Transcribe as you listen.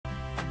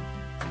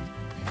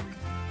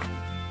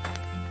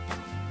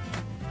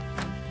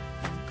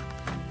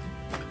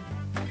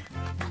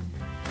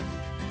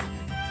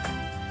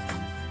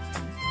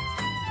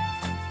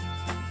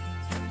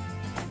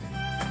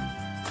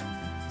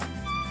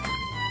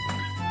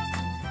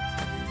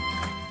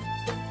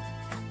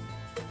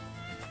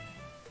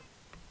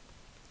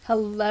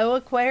Hello,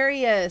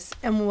 Aquarius,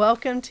 and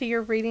welcome to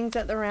your readings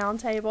at the round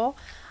table.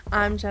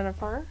 I'm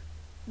Jennifer.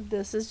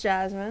 This is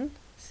Jasmine.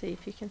 See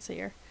if you can see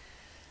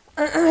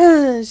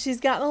her. She's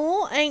gotten a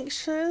little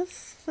anxious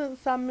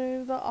since I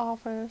moved the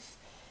office,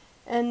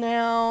 and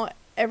now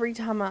every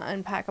time I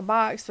unpack a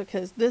box,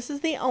 because this is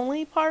the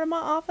only part of my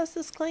office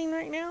that's clean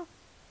right now.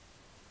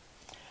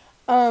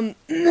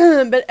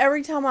 But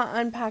every time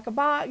I unpack a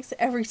box,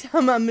 every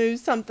time I move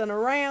something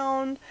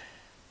around,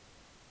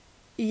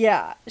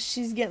 yeah,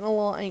 she's getting a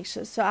little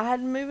anxious. So I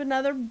had to move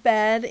another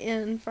bed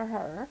in for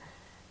her.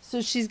 So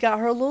she's got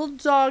her little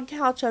dog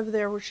couch over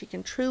there where she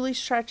can truly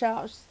stretch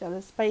out. She's got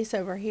a space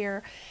over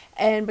here.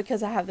 And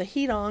because I have the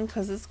heat on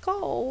because it's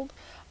cold,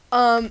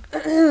 when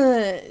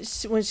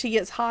she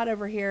gets hot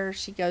over here,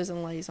 she goes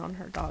and lays on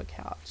her dog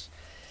couch.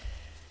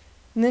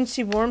 And then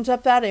she warms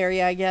up that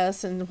area, I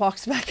guess, and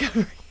walks back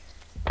over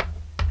here.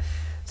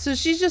 So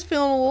she's just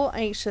feeling a little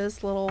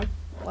anxious, little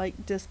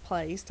like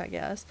displaced, I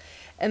guess.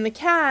 And the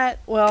cat,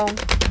 well,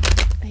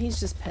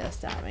 he's just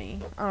pissed at me.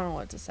 I don't know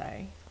what to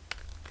say.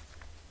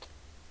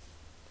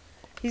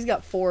 He's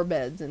got 4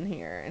 beds in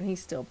here and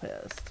he's still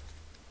pissed.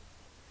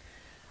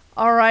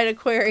 All right,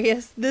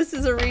 Aquarius, this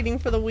is a reading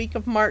for the week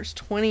of March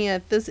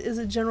 20th. This is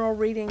a general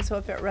reading, so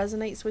if it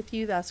resonates with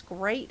you, that's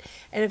great.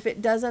 And if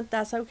it doesn't,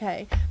 that's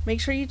okay.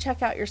 Make sure you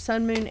check out your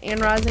sun, moon, and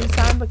rising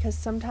sign, because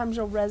sometimes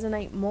you'll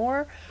resonate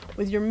more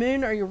with your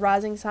moon or your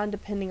rising sign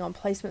depending on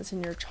placements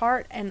in your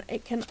chart. And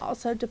it can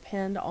also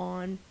depend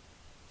on,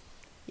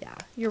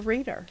 your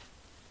reader.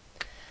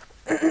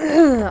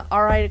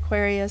 All right,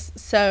 Aquarius.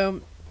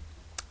 So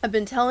I've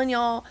been telling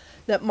y'all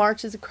that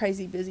March is a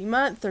crazy busy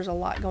month. There's a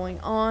lot going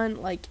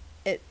on. Like,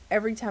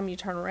 every time you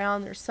turn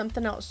around, there's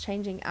something else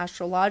changing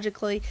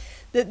astrologically.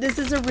 That this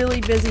is a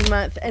really busy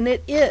month, and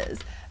it is.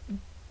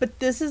 But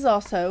this is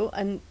also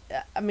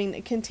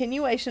a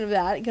continuation of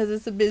that, because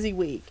it's a busy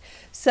week.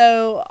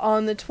 So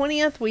on the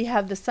 20th, we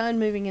have the sun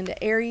moving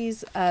into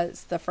Aries.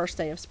 It's the first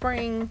day of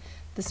spring,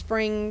 the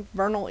spring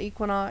vernal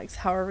equinox,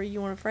 however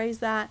you want to phrase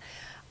that.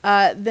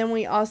 Then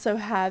we also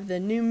have the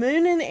new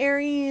moon in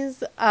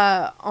Aries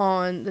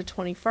on the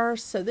 21st.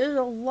 So there's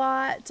a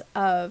lot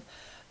of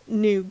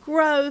new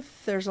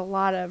growth. There's a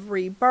lot of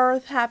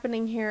rebirth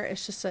happening here.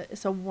 It's just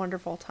it's a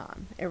wonderful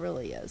time. It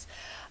really is.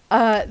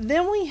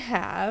 Then we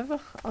have,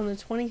 on the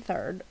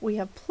 23rd, we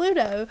have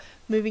Pluto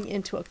moving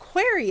into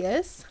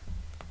Aquarius.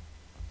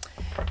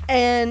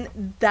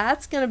 And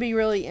that's going to be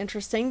really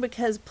interesting,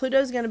 because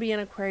Pluto's going to be in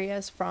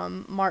Aquarius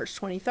from March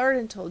 23rd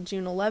until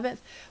June 11th,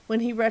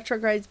 when he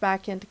retrogrades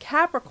back into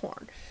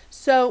Capricorn.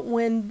 So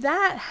when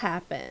that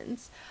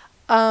happens,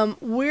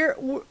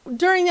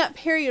 during that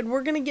period,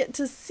 we're going to get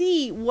to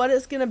see what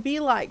it's going to be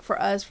like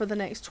for us for the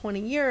next 20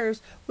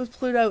 years with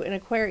Pluto in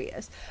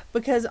Aquarius.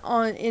 Because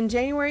in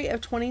January of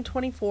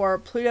 2024,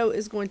 Pluto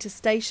is going to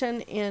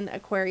station in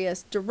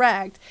Aquarius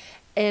direct,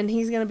 and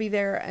he's going to be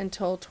there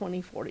until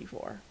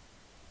 2044.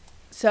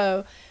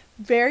 So,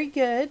 very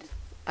good.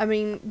 I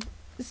mean,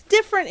 it's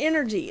different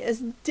energy. It's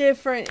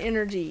different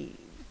energy,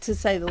 to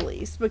say the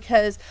least,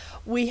 because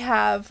we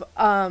have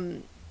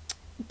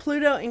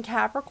Pluto in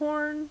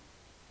Capricorn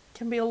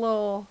can be a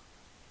little,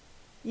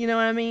 you know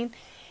what I mean?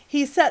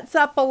 He sets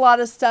up a lot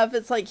of stuff.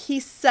 It's like he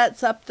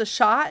sets up the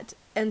shot,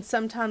 and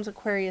sometimes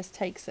Aquarius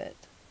takes it.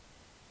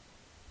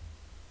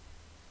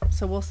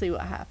 So we'll see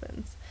what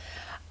happens.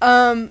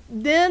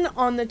 Then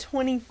on the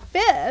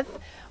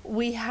 25th,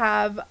 we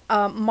have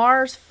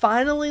Mars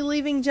finally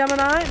leaving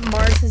Gemini.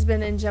 Mars has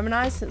been in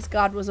Gemini since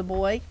God was a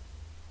boy.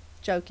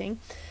 Joking.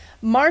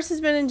 Mars has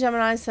been in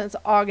Gemini since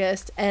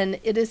August, and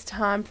it is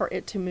time for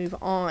it to move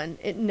on.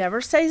 It never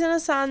stays in a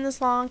sign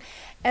this long,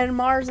 and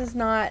Mars is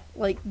not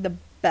like the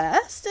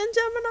best in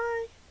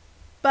Gemini,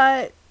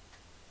 but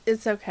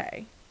it's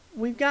okay.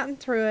 We've gotten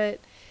through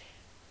it.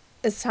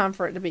 It's time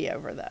for it to be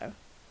over, though.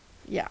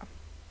 Yeah.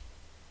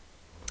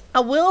 I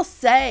will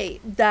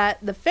say that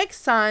the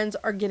fixed signs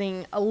are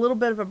getting a little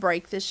bit of a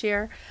break this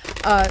year.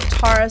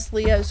 Taurus,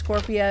 Leo,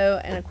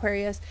 Scorpio, and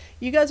Aquarius.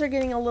 You guys are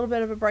getting a little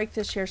bit of a break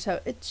this year, so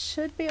it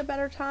should be a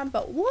better time.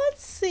 But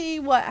let's see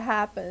what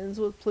happens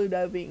with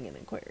Pluto being in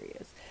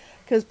Aquarius.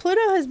 Because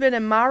Pluto has been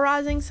in my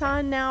rising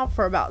sign now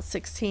for about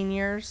 16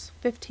 years.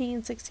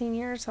 15, 16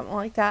 years, something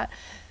like that.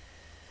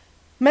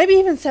 Maybe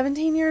even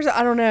 17 years.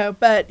 I don't know.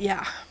 But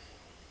yeah,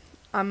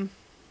 I'm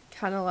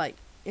kind of like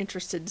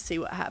interested to see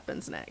what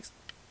happens next.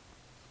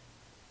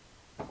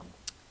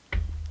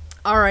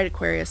 All right,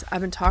 Aquarius,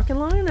 I've been talking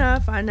long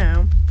enough, I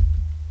know.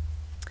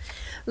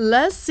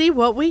 Let's see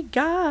what we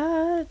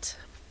got.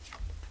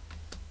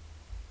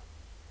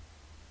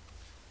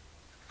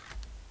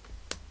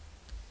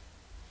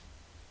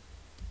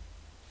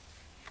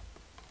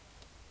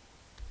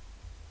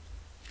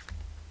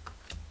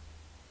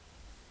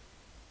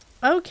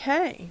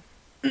 Okay.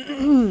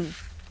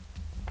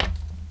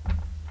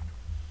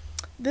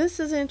 This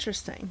is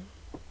interesting.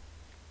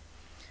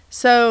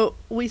 So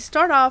we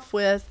start off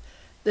with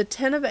the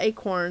 10 of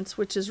Acorns,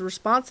 which is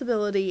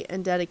responsibility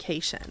and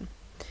dedication.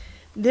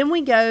 Then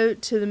we go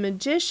to the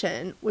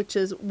Magician, which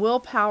is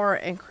willpower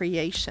and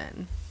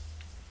creation.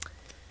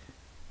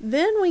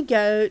 Then we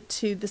go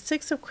to the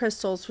Six of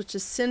Crystals, which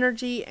is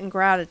synergy and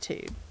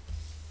gratitude.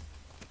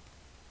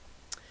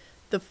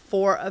 The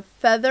Four of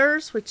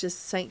Feathers, which is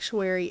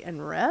sanctuary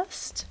and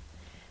rest.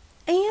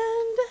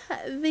 And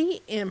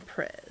the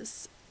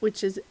Empress,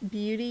 which is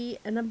beauty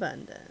and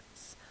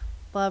abundance.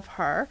 Love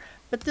her.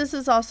 But this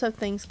is also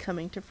things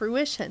coming to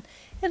fruition.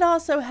 It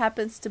also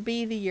happens to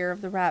be the year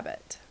of the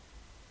rabbit.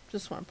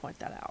 Just want to point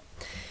that out.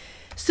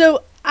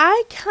 So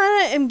I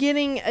kind of am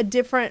getting a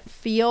different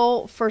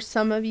feel for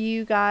some of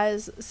you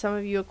guys, some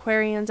of you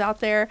Aquarians out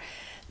there,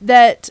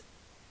 that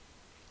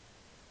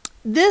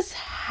this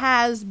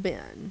has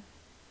been.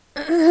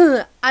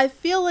 I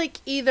feel like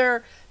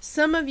either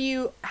some of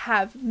you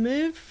have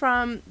moved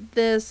from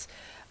this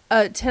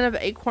Ten of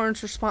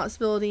Acorns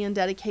responsibility and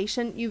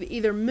dedication. You've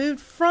either moved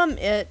from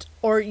it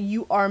or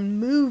you are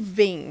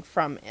moving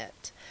from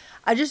it.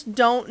 I just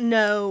don't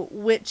know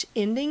which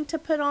ending to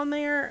put on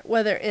there,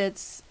 whether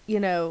it's,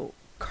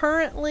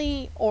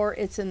 currently or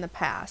it's in the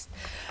past.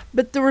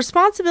 But the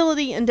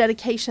responsibility and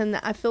dedication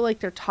that I feel like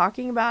they're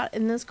talking about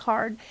in this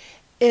card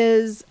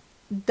is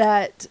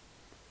that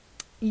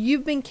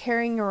you've been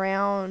carrying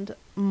around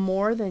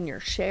more than your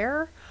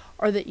share,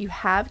 or that you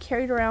have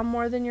carried around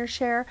more than your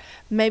share,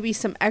 maybe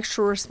some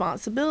extra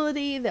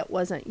responsibility that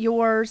wasn't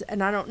yours.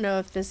 And I don't know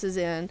if this is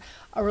in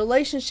a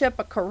relationship,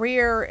 a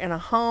career, in a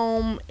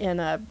home,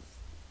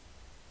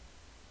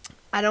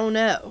 I don't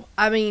know.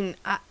 I mean,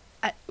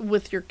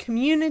 with your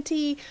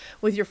community,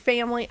 with your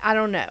family, I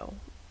don't know.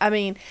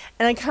 And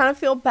I kind of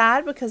feel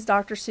bad because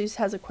Dr. Seuss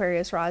has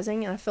Aquarius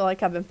rising, and I feel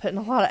like I've been putting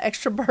a lot of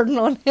extra burden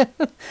on him.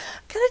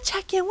 Gotta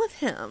check in with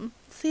him.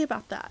 See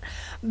about that.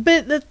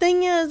 But the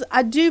thing is,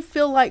 I do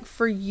feel like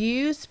for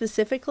you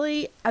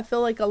specifically, I feel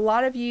like a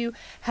lot of you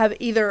have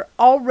either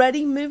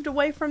already moved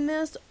away from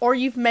this, or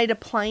you've made a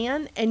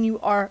plan and you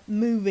are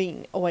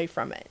moving away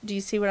from it. Do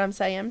you see what I'm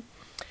saying?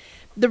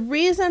 The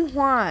reason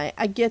why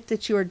I get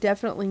that you are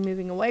definitely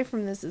moving away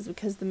from this is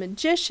because the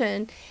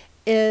Magician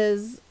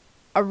is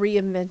a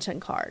reinvention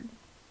card.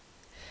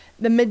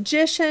 The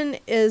Magician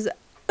is,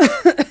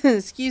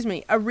 excuse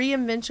me, a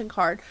reinvention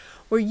card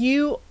where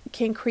you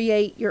can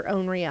create your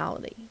own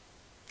reality.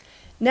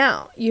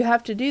 Now, you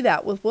have to do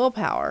that with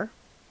willpower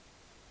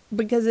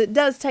because it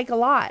does take a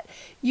lot.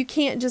 You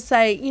can't just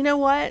say, you know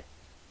what?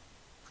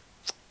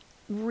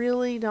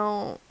 Really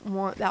don't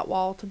want that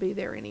wall to be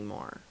there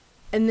anymore,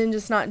 and then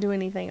just not do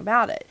anything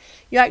about it.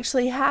 You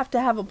actually have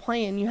to have a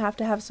plan. You have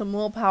to have some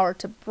willpower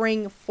to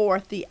bring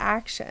forth the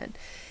action.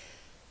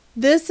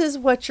 This is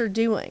what you're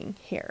doing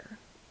here.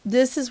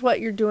 This is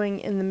what you're doing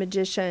in the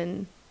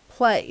Magician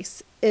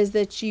place, is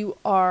that you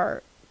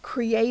are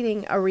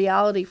creating a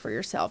reality for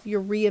yourself.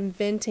 You're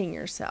reinventing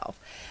yourself.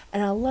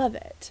 And I love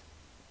it.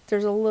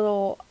 There's a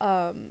little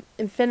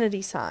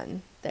infinity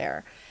sign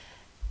there.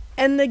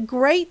 And the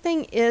great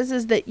thing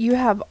is that you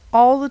have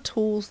all the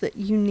tools that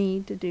you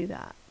need to do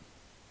that.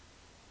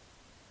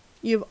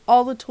 You have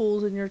all the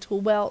tools in your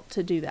tool belt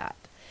to do that.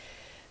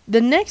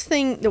 The next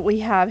thing that we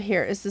have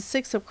here is the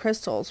Six of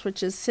Crystals,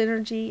 which is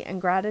synergy and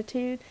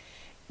gratitude.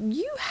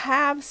 You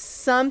have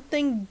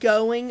something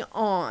going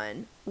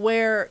on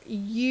where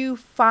you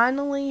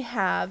finally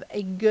have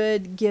a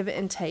good give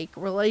and take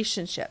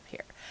relationship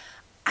here.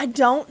 I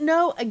don't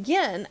know,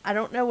 again, I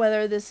don't know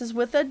whether this is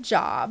with a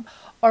job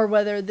or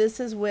whether this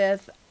is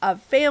with a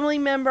family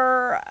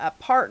member, a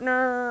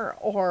partner,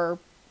 or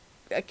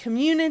a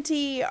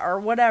community or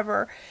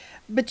whatever.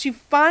 But you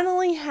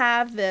finally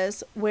have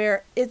this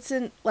where it's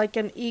like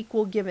an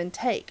equal give and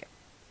take.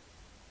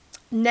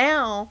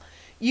 Now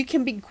you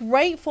can be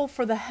grateful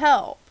for the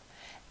help.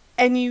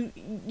 And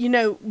you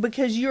know,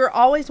 because you're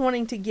always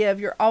wanting to give,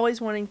 you're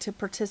always wanting to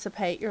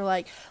participate. You're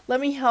like, let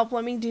me help,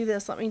 let me do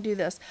this, let me do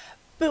this.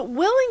 But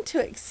willing to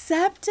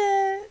accept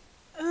it,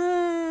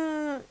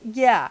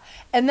 yeah.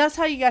 And that's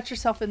how you got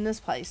yourself in this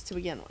place to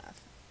begin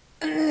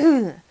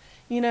with.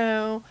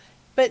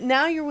 But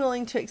now you're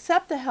willing to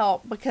accept the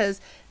help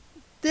because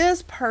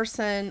this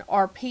person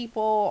or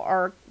people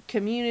or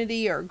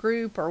community or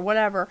group or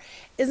whatever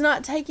is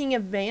not taking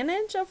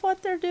advantage of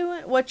what they're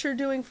doing, what you're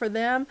doing for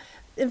them.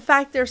 In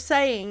fact, they're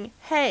saying,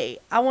 hey,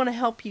 I want to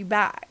help you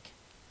back.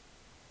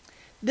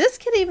 This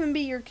could even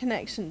be your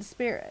connection to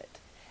spirit.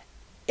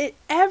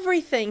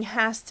 Everything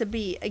has to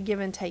be a give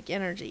and take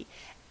energy.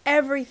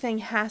 Everything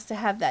has to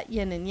have that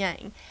yin and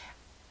yang.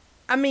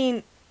 I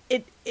mean,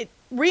 it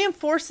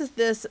reinforces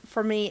this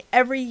for me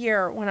every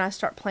year when I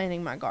start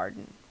planting my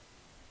garden.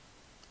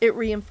 It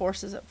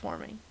reinforces it for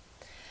me.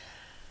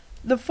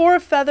 The Four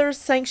of Feathers,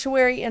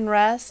 sanctuary and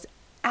rest.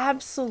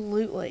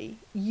 Absolutely.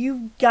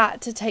 You've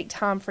got to take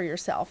time for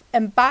yourself.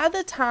 And by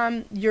the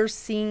time you're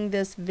seeing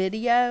this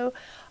video,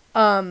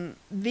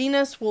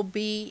 Venus will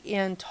be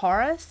in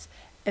Taurus.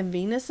 And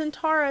Venus in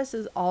Taurus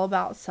is all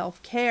about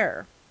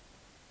self-care.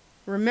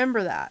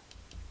 Remember that.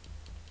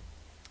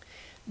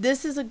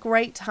 This is a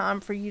great time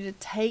for you to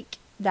take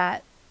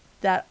that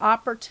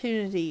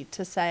opportunity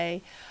to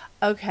say,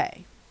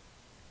 okay,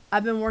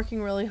 I've been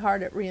working really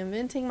hard at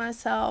reinventing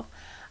myself.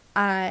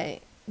 I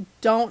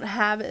don't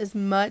have as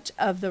much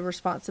of the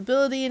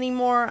responsibility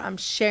anymore. I'm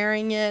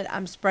sharing it.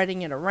 I'm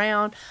spreading it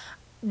around.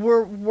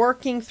 We're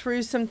working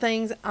through some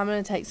things. I'm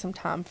going to take some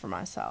time for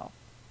myself.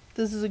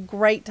 This is a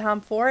great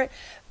time for it,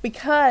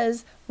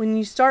 because when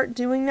you start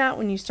doing that,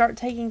 when you start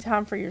taking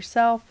time for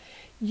yourself,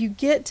 you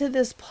get to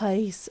this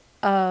place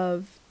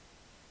of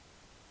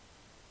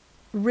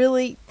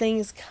really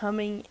things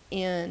coming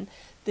in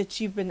that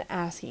you've been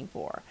asking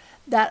for.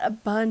 That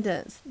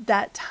abundance,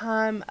 that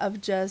time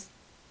of just,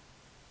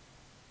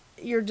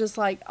 you're just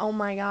like, oh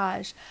my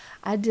gosh,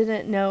 I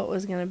didn't know it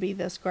was going to be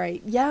this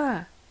great.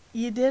 Yeah,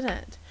 you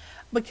didn't.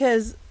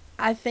 Because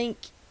I think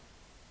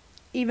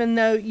even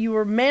though you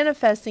were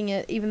manifesting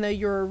it, even though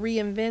you were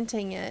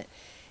reinventing it,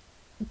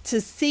 to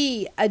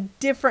see a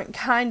different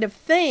kind of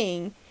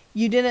thing,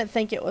 you didn't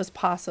think it was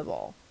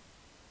possible.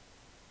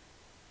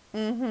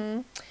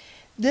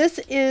 This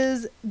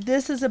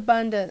is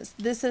abundance.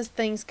 This is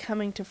things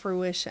coming to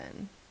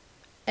fruition.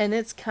 And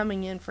it's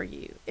coming in for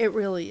you. It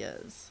really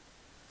is.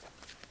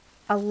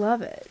 I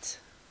love it.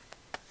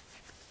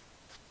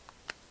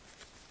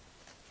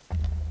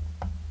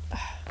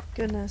 Oh,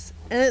 goodness.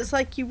 And it's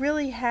like you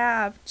really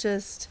have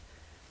just...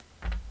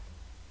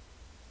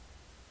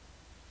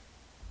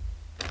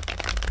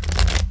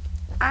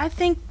 I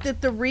think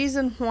that the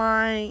reason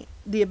why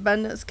the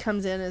abundance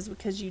comes in is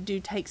because you do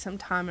take some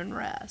time and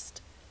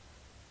rest.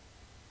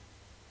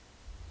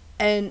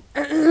 And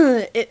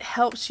it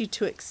helps you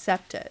to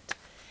accept it.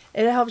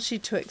 It helps you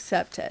to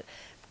accept it.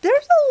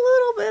 There's a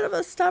little bit of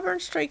a stubborn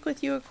streak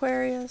with you,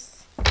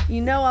 Aquarius. You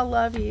know I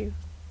love you.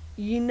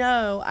 You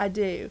know I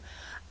do.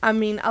 I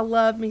mean, I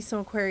love me some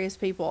Aquarius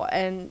people.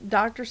 And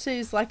Dr.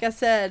 Seuss, like I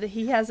said,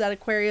 he has that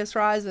Aquarius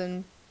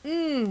rising.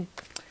 No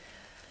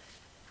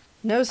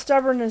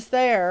stubbornness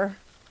there.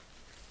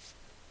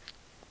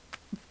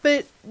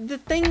 But the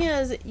thing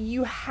is,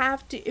 you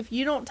have to, if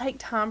you don't take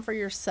time for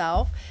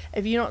yourself,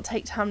 if you don't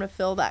take time to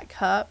fill that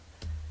cup,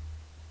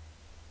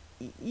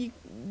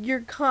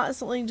 you're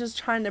constantly just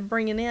trying to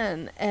bring it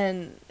in,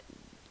 and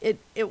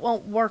it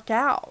won't work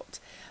out.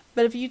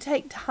 But if you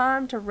take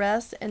time to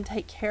rest and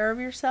take care of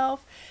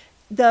yourself,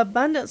 the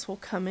abundance will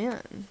come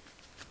in.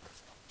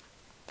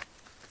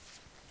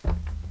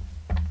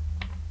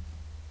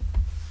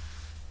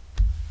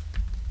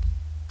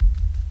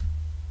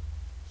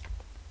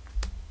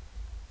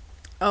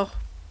 Oh,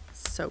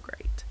 so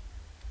great.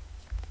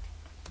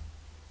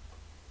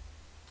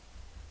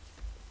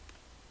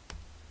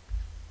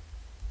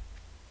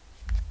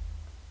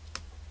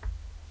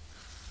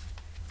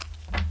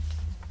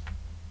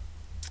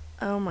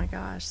 Oh my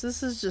gosh,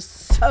 this is just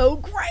so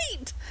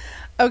great.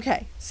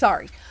 Okay,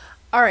 sorry.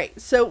 All right,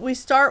 so we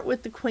start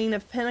with the Queen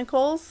of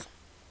Pentacles.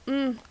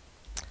 Go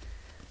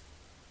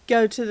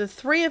to the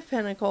Three of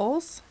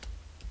Pentacles.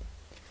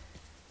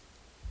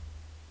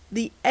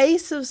 The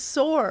Ace of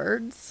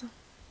Swords.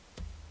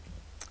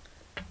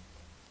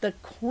 The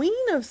Queen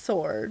of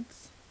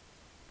Swords.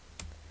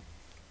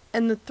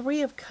 And the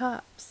Three of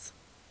Cups.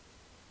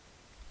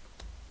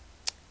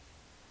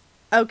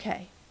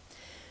 Okay.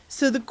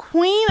 So the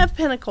Queen of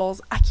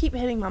Pentacles, I keep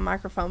hitting my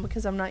microphone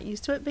because I'm not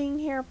used to it being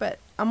here, but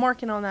I'm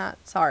working on that.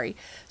 Sorry.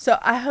 So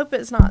I hope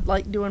it's not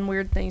like doing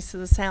weird things to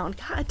the sound.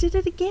 God, I did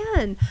it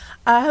again.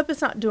 I hope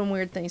it's not doing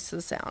weird things to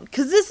the sound,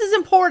 because this is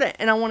important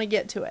and I want to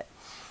get to it.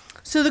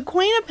 So the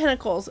Queen of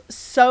Pentacles,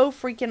 so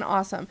freaking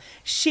awesome.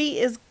 She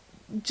is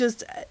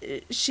just,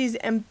 she's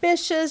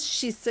ambitious.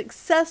 She's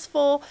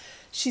successful.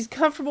 She's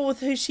comfortable with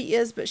who she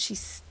is, but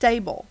she's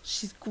stable.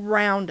 She's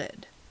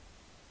grounded.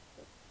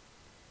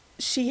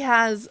 She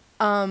has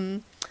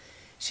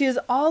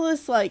all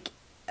this, like,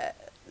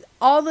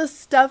 all this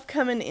stuff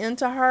coming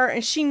into her,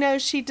 and she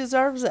knows she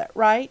deserves it,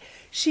 right?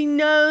 She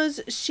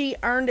knows she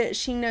earned it.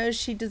 She knows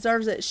she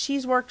deserves it.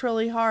 She's worked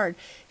really hard.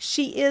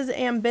 She is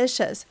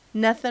ambitious.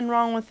 Nothing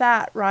wrong with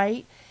that,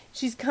 right?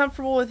 She's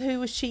comfortable with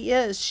who she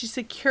is. She's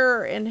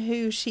secure in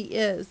who she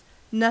is.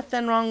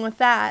 Nothing wrong with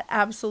that,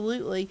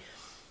 absolutely.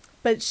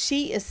 But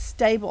she is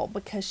stable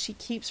because she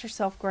keeps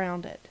herself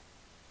grounded.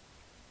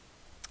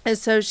 And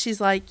so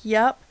she's like,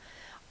 yep,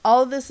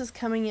 all of this is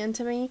coming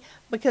into me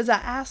because I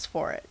asked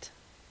for it.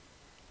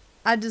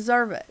 I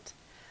deserve it.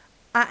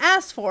 I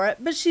asked for it,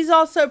 but she's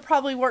also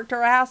probably worked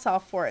her ass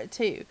off for it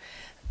too.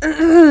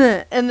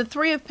 And the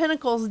Three of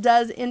Pentacles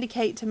does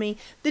indicate to me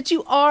that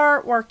you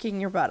are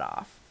working your butt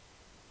off.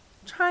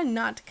 I'm trying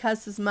not to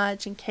cuss as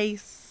much in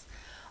case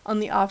on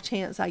the off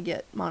chance I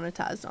get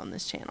monetized on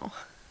this channel.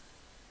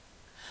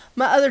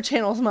 My other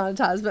channel's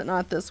monetized, but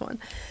not this one.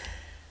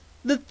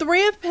 The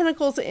Three of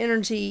Pentacles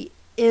energy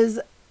is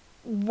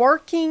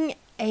working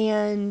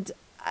and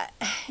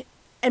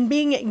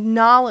being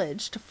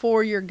acknowledged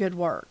for your good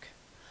work.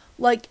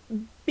 Like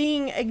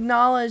being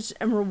acknowledged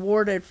and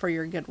rewarded for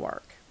your good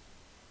work.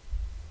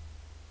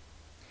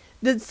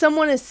 That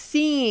someone is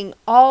seeing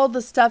all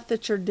the stuff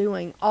that you're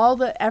doing, all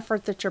the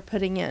effort that you're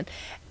putting in,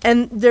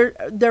 and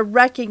they're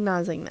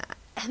recognizing that.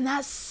 And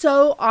that's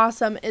so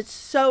awesome. It's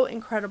so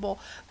incredible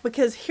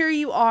because here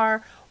you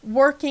are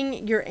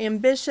working, you're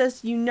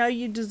ambitious, you know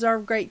you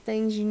deserve great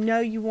things, you know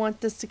you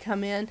want this to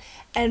come in,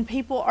 and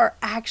people are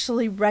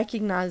actually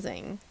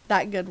recognizing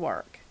that good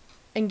work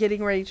and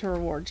getting ready to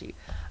reward you.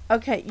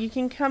 Okay, you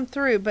can come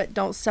through, but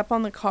don't step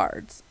on the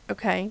cards,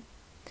 okay?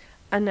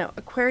 I know,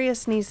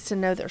 Aquarius needs to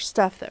know their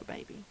stuff though,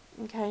 baby,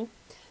 okay?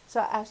 So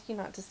I ask you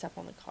not to step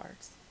on the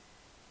cards.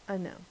 I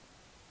know.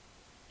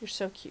 You're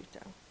so cute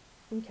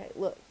though. Okay,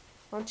 look.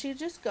 Why don't you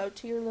just go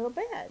to your little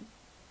bed?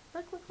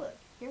 Look, look, look.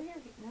 Here.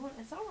 No,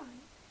 it's all right.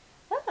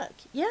 Look,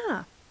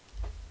 yeah.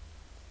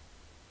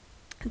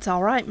 It's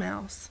all right,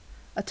 Mouse.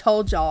 I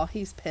told y'all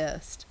he's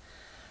pissed.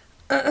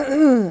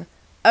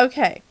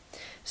 Okay.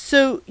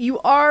 So you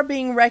are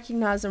being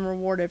recognized and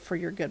rewarded for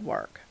your good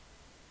work.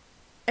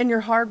 And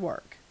your hard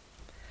work.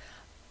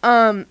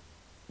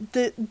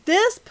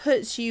 This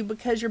puts you,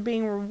 because you're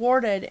being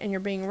rewarded and you're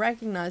being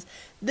recognized,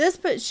 this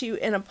puts you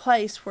in a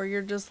place where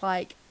you're just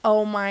like,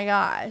 oh my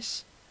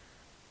gosh,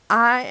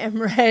 I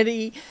am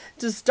ready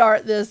to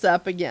start this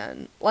up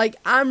again. Like,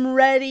 I'm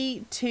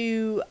ready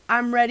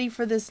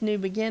for this new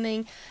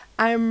beginning.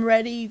 I'm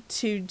ready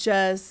to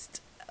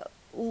just,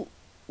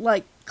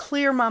 like,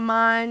 clear my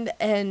mind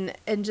and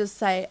just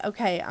say,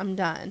 okay, I'm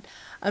done.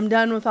 I'm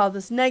done with all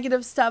this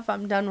negative stuff.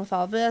 I'm done with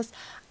all this.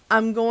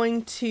 I'm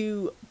going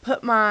to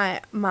put my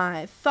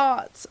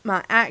thoughts,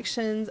 my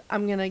actions,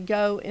 I'm going to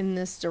go in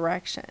this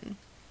direction.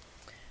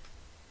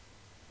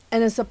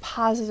 And it's a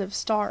positive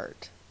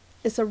start.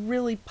 It's a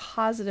really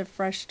positive,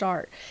 fresh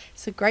start.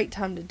 It's a great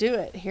time to do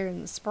it here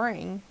in the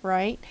spring,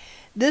 right?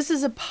 This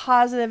is a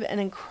positive and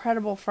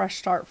incredible fresh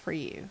start for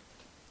you.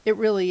 It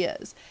really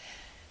is.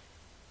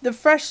 The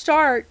fresh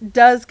start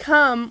does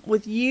come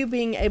with you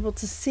being able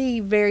to see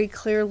very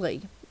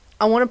clearly.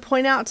 I want to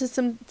point out to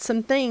some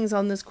things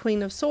on this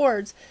Queen of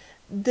Swords.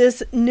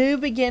 This new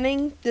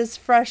beginning, this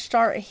fresh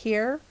start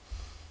here,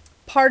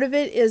 part of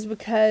it is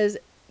because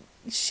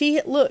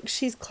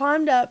she's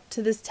climbed up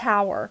to this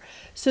tower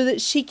so that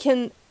she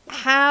can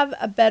have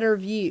a better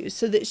view,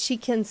 so that she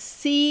can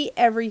see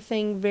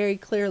everything very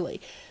clearly.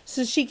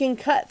 So she can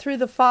cut through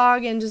the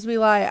fog and just be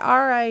like,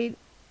 all right,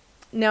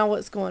 now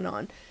what's going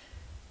on?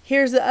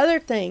 Here's the other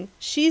thing.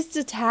 She's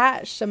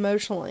detached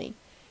emotionally.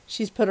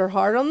 She's put her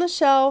heart on the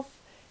shelf.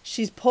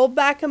 She's pulled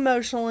back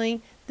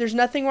emotionally. There's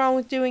nothing wrong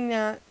with doing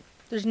that.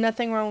 There's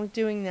nothing wrong with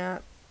doing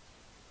that.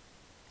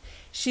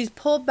 She's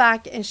pulled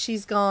back and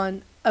she's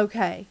gone,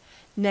 okay,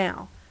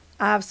 now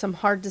I have some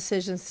hard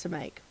decisions to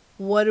make.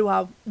 What do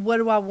I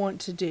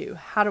want to do?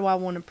 How do I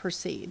want to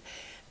proceed?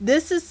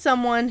 This is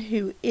someone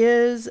who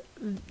is,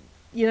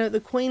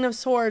 the Queen of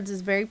Swords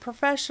is very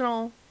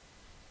professional.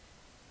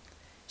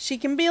 She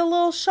can be a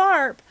little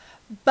sharp,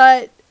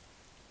 but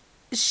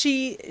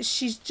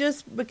she's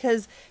just,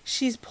 because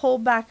she's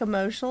pulled back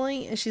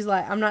emotionally and she's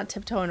like, I'm not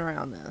tiptoeing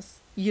around this.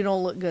 You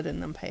don't look good in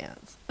them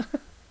pants.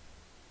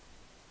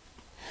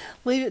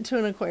 Leave it to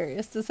an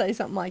Aquarius to say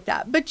something like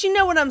that. But you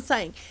know what I'm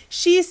saying.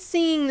 She's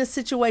seeing the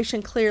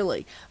situation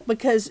clearly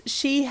because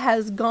she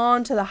has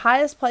gone to the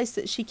highest place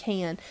that she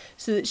can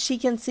so that she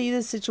can see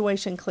the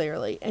situation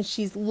clearly. And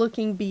she's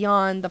looking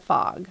beyond the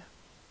fog.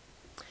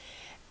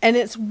 And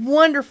it's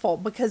wonderful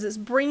because it's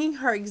bringing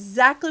her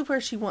exactly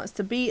where she wants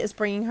to be. It's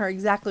bringing her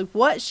exactly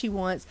what she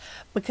wants,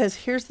 because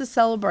here's the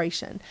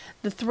celebration.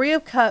 The Three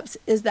of Cups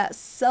is that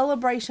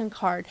celebration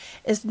card.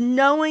 It's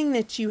knowing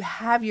that you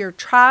have your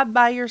tribe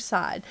by your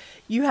side.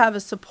 You have a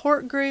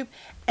support group.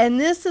 And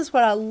this is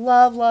what I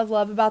love, love,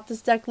 love about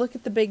this deck. Look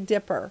at the Big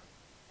Dipper.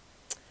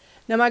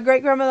 Now, my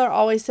great-grandmother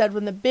always said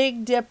when the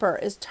Big Dipper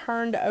is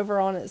turned over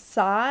on its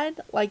side,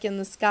 like in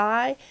the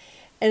sky,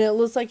 and it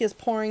looks like it's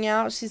pouring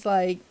out, she's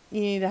like,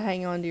 you need to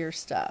hang on to your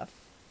stuff.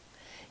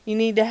 You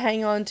need to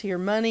hang on to your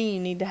money. You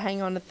need to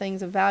hang on to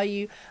things of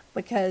value,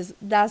 because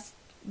there's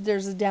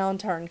a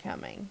downturn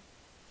coming.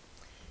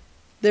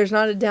 There's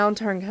not a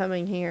downturn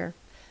coming here.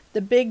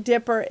 The Big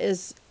Dipper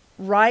is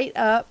right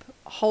up,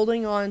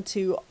 holding on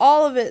to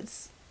all of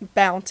its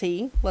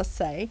bounty, let's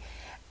say,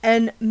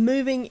 and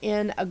moving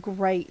in a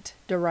great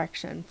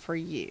direction for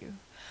you.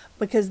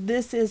 Because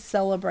this is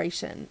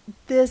celebration.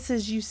 This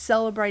is you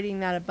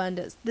celebrating that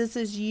abundance. This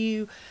is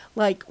you,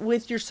 like,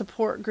 with your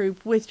support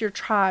group, with your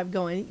tribe,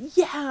 going,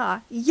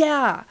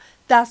 yeah,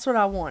 that's what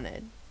I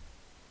wanted.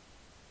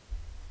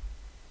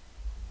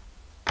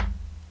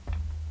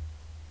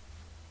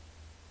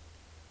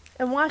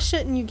 And why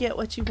shouldn't you get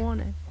what you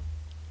wanted?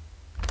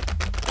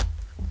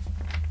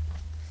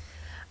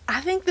 I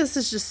think this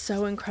is just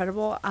so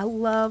incredible. I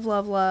love,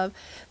 love, love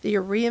that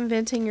you're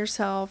reinventing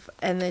yourself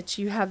and that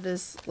you have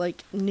this,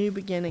 like, new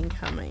beginning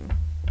coming.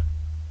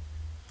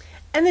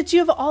 And that you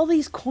have all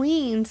these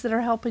queens that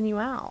are helping you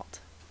out.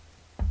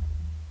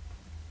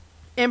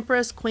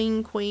 Empress,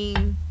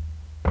 queen.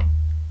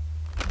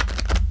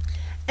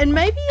 And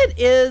maybe it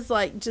is,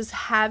 like, just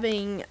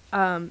having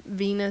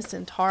Venus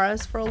and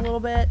Taurus for a little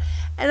bit.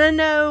 And I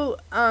know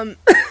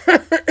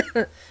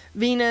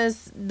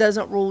Venus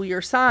doesn't rule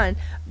your sign,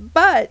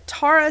 but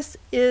Taurus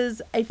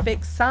is a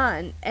fixed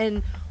sign.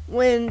 And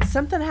when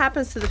something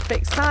happens to the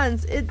fixed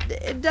signs,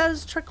 it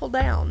does trickle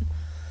down.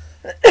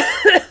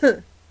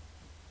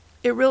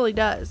 It really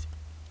does.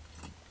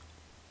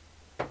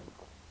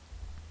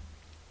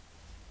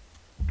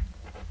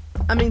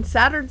 I mean,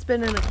 Saturn's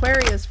been in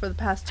Aquarius for the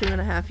past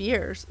 2.5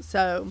 years,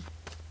 so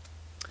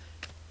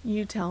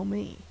you tell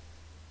me.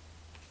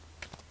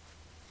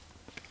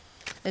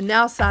 And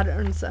now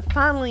Saturn's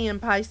finally in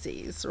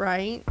Pisces,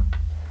 right?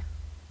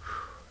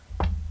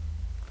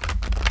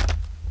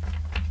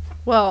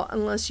 Well,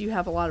 unless you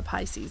have a lot of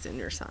Pisces in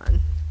your sign.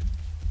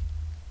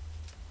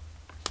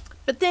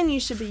 But then you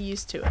should be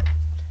used to it.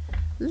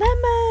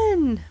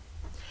 Lemon!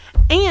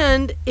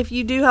 And if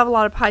you do have a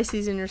lot of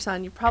Pisces in your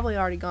sign, you've probably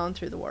already gone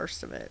through the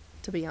worst of it,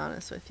 to be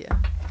honest with you.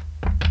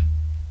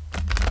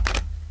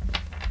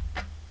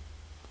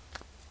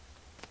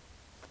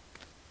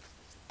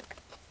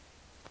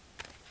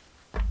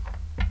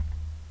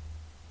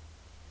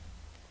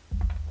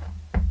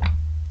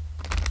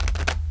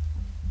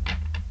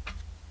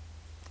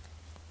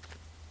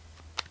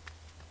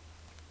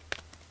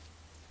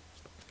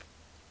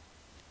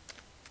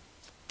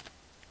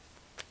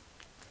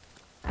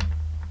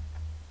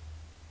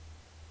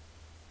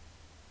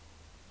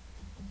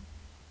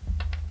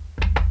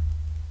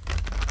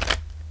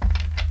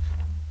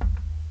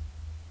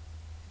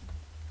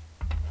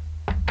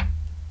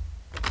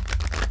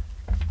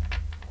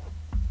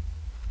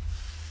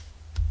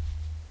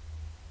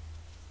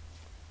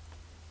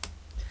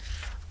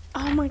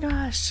 Oh my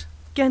gosh,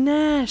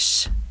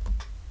 Ganesh.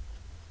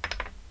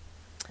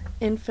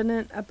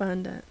 Infinite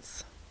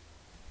abundance.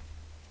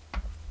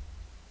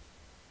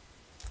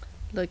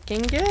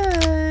 Looking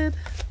good.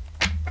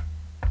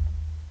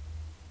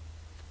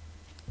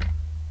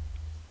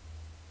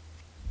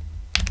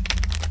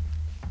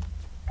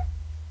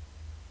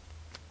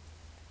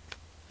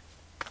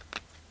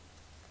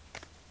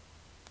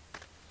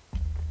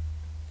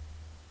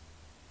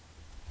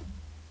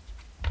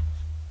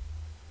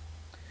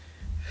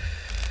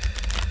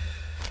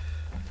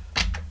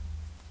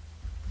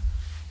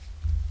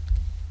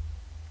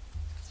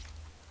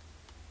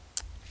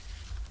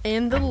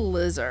 And the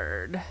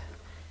lizard,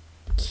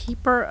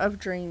 keeper of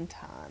dream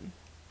time.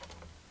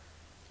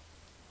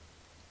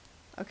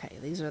 Okay,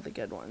 these are the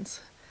good ones.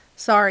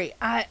 Sorry,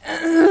 I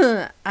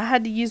I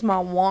had to use my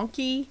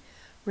wonky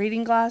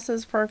reading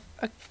glasses for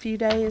a few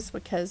days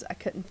because I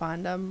couldn't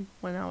find them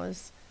when I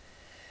was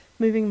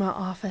moving my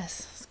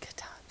office. It's good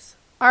times.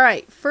 All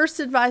right, first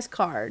advice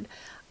card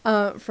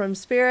from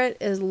Spirit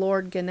is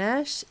Lord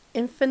Ganesh,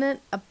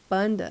 infinite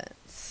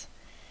abundance.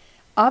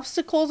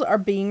 Obstacles are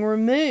being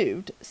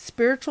removed.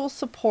 Spiritual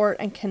support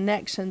and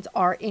connections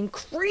are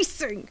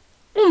increasing.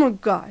 Oh my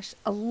gosh,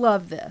 I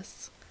love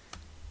this.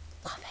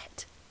 Love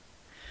it.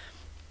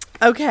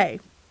 Okay,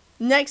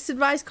 next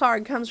advice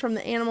card comes from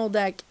the animal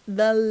deck,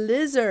 the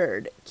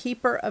lizard,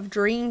 keeper of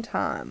dream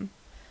time.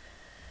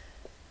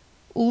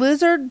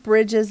 Lizard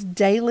bridges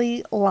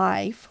daily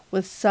life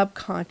with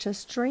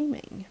subconscious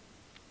dreaming.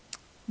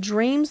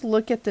 Dreams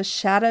look at the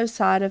shadow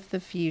side of the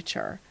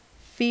future.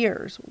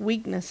 Fears,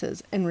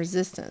 weaknesses, and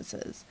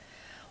resistances.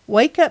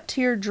 Wake up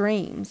to your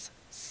dreams,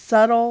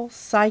 subtle,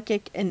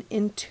 psychic, and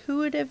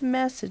intuitive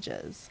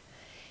messages.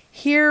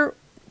 Hear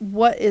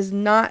what is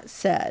not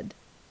said.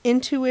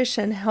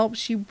 Intuition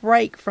helps you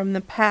break from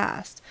the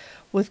past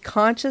with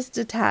conscious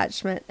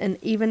detachment and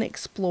even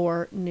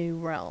explore new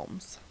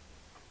realms.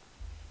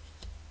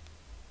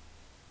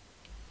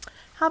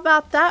 How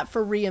about that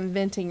for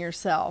reinventing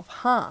yourself,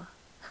 huh?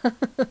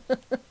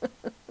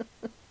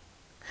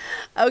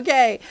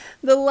 Okay,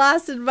 the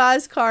last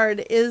advice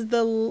card is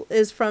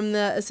from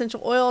the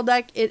essential oil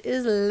deck. It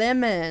is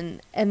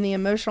lemon, and the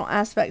emotional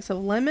aspects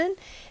of lemon.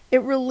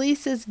 It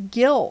releases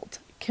guilt,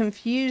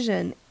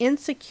 confusion,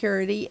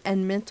 insecurity,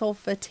 and mental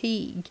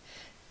fatigue,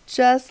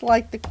 just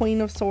like the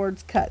Queen of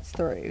Swords cuts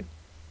through.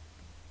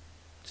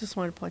 Just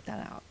wanted to point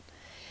that out.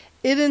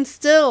 It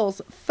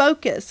instills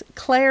focus,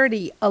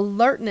 clarity,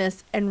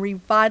 alertness, and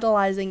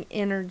revitalizing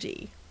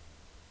energy.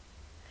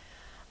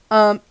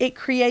 It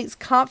creates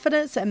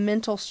confidence and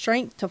mental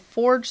strength to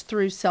forge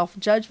through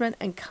self-judgment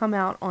and come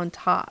out on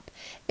top.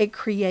 It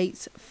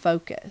creates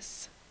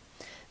focus.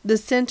 The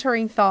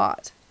centering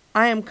thought,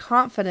 I am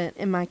confident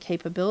in my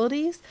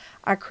capabilities.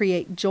 I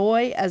create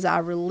joy as I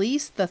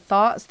release the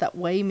thoughts that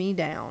weigh me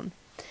down.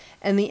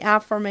 And the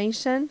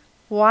affirmation,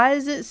 why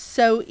is it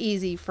so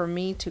easy for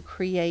me to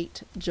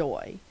create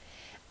joy?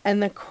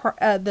 And the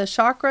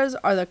chakras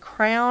are the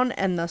crown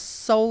and the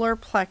solar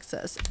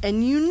plexus.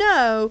 And you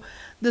know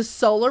the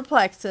solar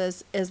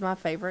plexus is my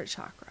favorite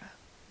chakra.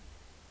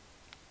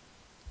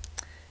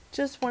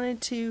 Just wanted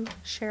to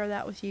share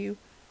that with you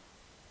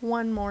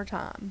one more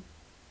time.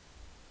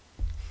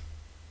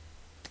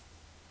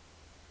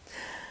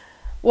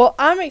 Well,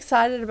 I'm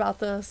excited about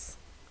this.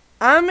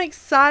 I'm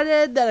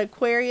excited that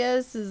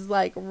Aquarius is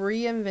like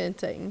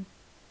reinventing.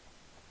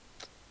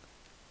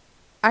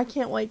 I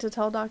can't wait to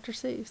tell Dr.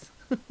 Seuss.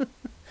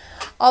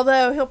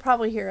 Although he'll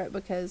probably hear it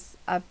because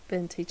I've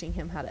been teaching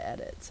him how to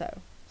edit, so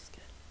it's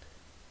good.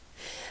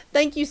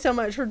 Thank you so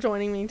much for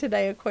joining me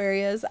today,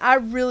 Aquarius. I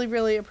really,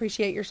 really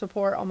appreciate your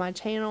support on my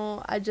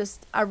channel.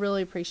 I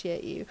really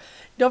appreciate you.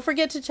 Don't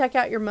forget to check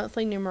out your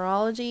monthly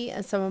numerology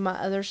and some of my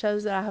other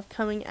shows that I have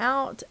coming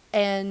out.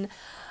 And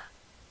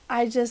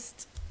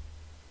as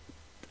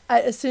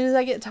soon as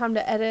I get time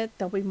to edit,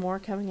 there'll be more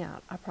coming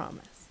out. I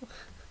promise.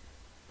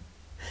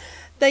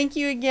 Thank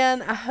you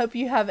again. I hope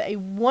you have a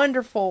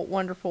wonderful,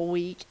 wonderful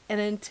week. And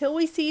until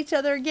we see each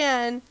other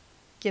again,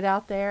 get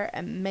out there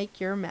and make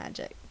your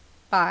magic.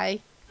 Bye.